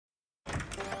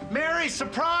Mary,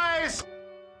 surprise!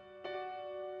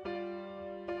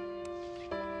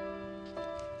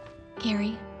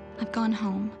 Gary, I've gone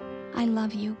home. I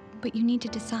love you, but you need to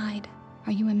decide.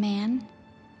 Are you a man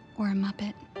or a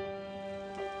Muppet?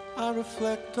 I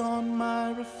reflect on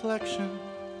my reflection,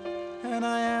 and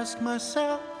I ask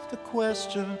myself the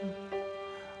question,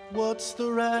 what's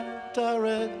the right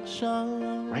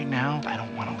direction? Right now, I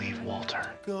don't want to leave Walter.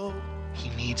 Go. He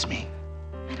needs me.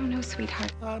 I don't know,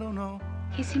 sweetheart. I don't know.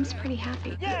 He seems pretty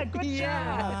happy. Yeah, good job.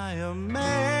 Am I a man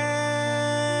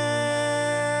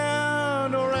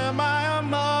or am I a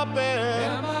Muppet?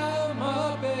 Am I a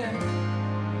Muppet?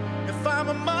 If I'm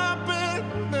a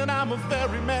Muppet, then I'm a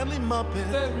very manly Muppet.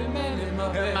 Very manly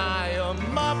Muppet. Am I a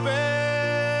Muppet?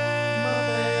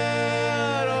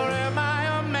 Or am I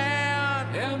a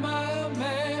man? Am I a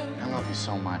man? I love you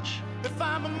so much. If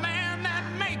I'm a man, that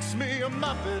makes me a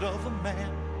Muppet of a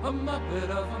man. A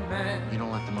Muppet of a man. You don't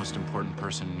let the most important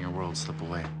person in your world slip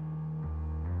away.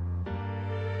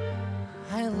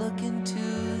 I look into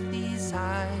these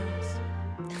eyes,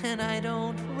 and I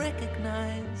don't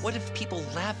recognize. What if people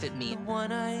laugh at me? The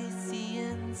one I see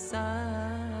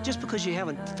inside. Just because you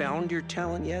haven't found your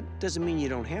talent yet doesn't mean you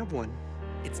don't have one.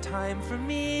 It's time for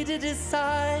me to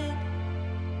decide.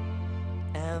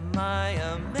 Am I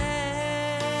a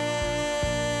man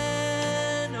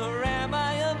or am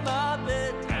I a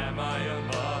Muppet? Am I a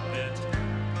Muppet?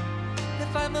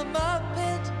 If I'm a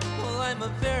Muppet, well, I'm a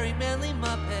very manly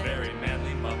Muppet. Very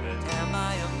manly Muppet. Am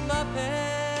I a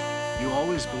Muppet? You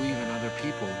always believe in other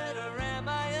people. Or am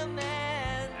I a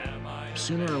man? Am I a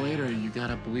Sooner or later, you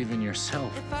gotta believe in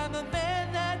yourself. If I'm a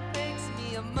man, that makes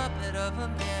me a Muppet of a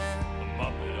man.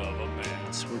 Muppet of a man?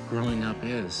 That's what growing up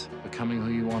is, becoming who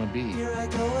you want to be. Here I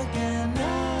go again,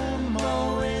 I'm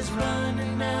always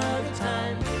running out of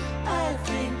time. I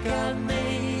think I've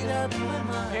made up my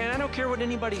mind. And I don't care what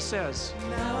anybody says.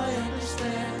 Now I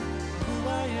understand who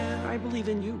I am. I believe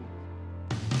in you.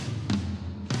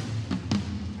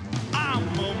 I'm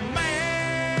a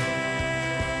man.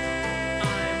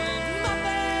 I'm a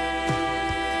Muppet.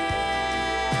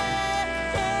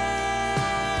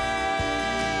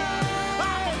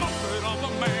 I'm a Muppet of a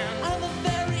man. I'm a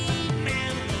very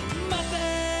manly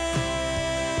Muppet.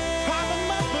 I'm a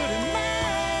Muppet and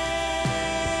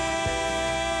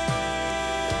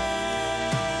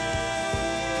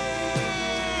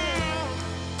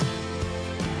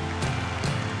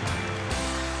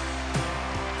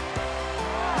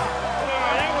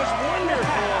That was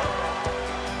wonderful.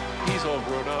 He's all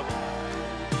grown up.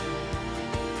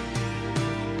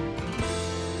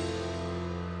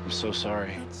 I'm so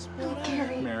sorry. Oh,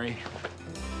 Gary. Mary.